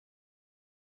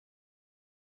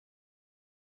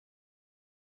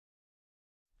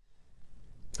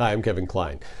Hi, I'm Kevin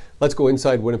Klein. Let's go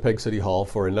inside Winnipeg City Hall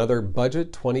for another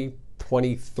Budget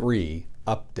 2023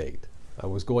 update. I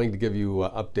was going to give you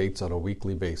updates on a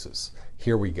weekly basis.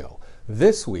 Here we go.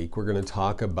 This week we're going to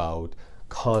talk about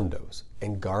condos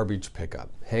and garbage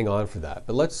pickup. Hang on for that.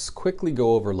 But let's quickly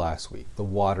go over last week, the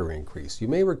water increase. You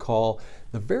may recall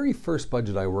the very first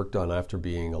budget I worked on after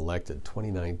being elected,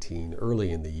 2019, early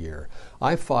in the year.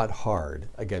 I fought hard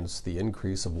against the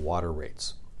increase of water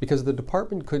rates, because the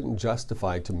department couldn't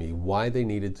justify to me why they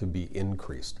needed to be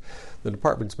increased. The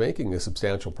department's making a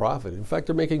substantial profit. In fact,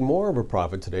 they're making more of a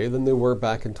profit today than they were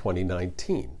back in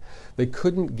 2019. They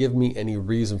couldn't give me any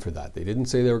reason for that. They didn't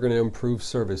say they were going to improve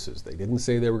services. They didn't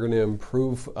say they were going to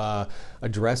improve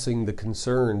addressing the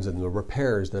concerns and the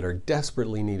repairs that are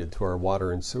desperately needed to our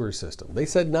water and sewer system. They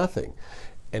said nothing,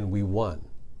 and we won.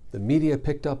 The media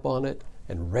picked up on it,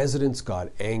 and residents got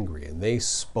angry and they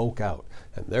spoke out,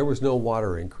 and there was no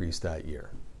water increase that year.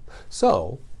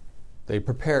 So they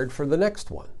prepared for the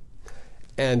next one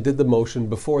and did the motion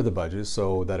before the budget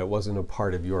so that it wasn't a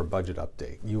part of your budget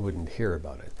update. You wouldn't hear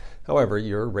about it. However,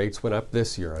 your rates went up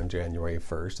this year on January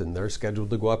 1st, and they're scheduled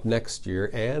to go up next year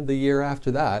and the year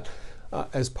after that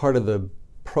as part of the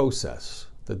process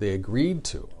that they agreed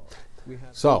to.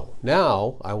 So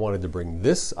now I wanted to bring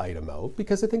this item out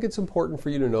because I think it's important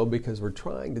for you to know, because we're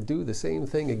trying to do the same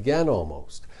thing again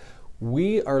almost.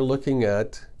 We are looking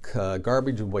at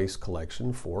garbage and waste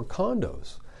collection for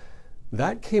condos.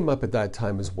 That came up at that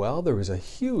time as well. There was a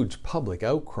huge public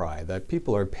outcry that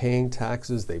people are paying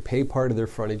taxes. They pay part of their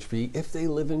frontage fee if they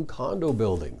live in condo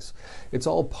buildings. It's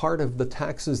all part of the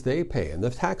taxes they pay, and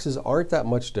the taxes aren't that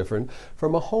much different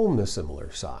from a home the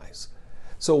similar size.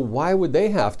 So why would they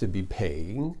have to be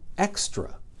paying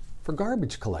extra for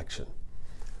garbage collection?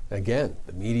 Again,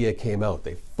 the media came out,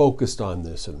 they focused on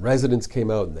this, and residents came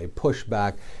out and they pushed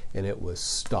back, and it was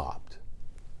stopped.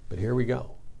 But here we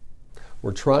go.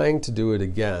 We're trying to do it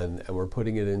again, and we're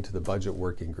putting it into the budget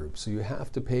working group. So you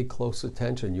have to pay close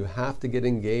attention. You have to get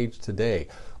engaged today.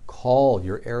 Call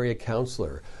your area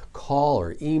councillor, call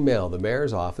or email the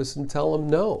mayor's office and tell them,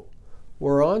 no,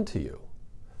 we're on to you.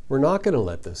 We're not going to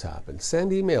let this happen.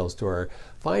 Send emails to our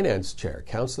finance chair,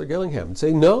 Councillor Gillingham, and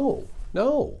say, no.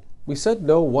 We said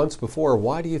no once before.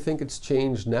 Why do you think it's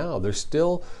changed now? There's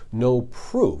still no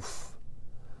proof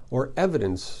or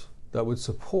evidence that would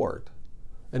support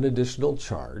an additional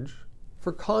charge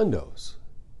for condos.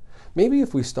 Maybe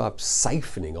if we stop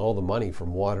siphoning all the money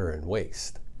from water and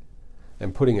waste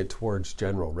and putting it towards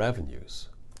general revenues,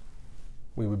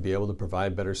 we would be able to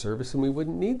provide better service and we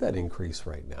wouldn't need that increase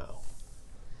right now.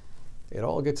 It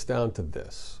all gets down to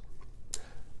this.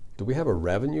 Do we have a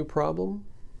revenue problem?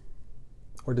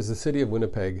 Or does the city of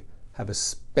Winnipeg have a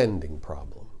spending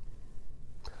problem?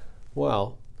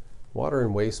 Well, water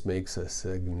and waste makes a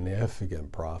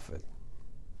significant profit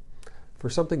for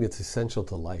something that's essential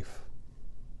to life.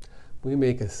 We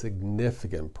make a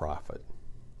significant profit,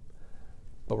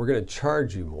 but we're going to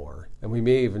charge you more, and we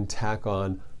may even tack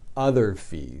on other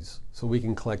fees so we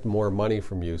can collect more money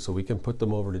from you, so we can put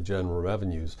them over to general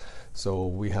revenues, so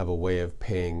we have a way of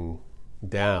paying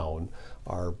down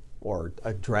our or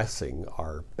addressing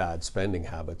our bad spending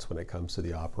habits when it comes to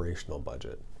the operational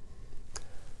budget.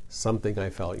 Something I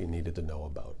felt you needed to know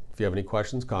about. If you have any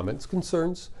questions, comments,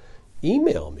 concerns,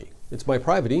 email me. It's my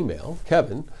private email,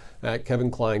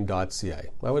 kevin@kevinklein.ca.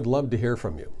 I would love to hear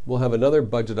from you. We'll have another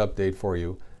budget update for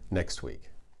you next week.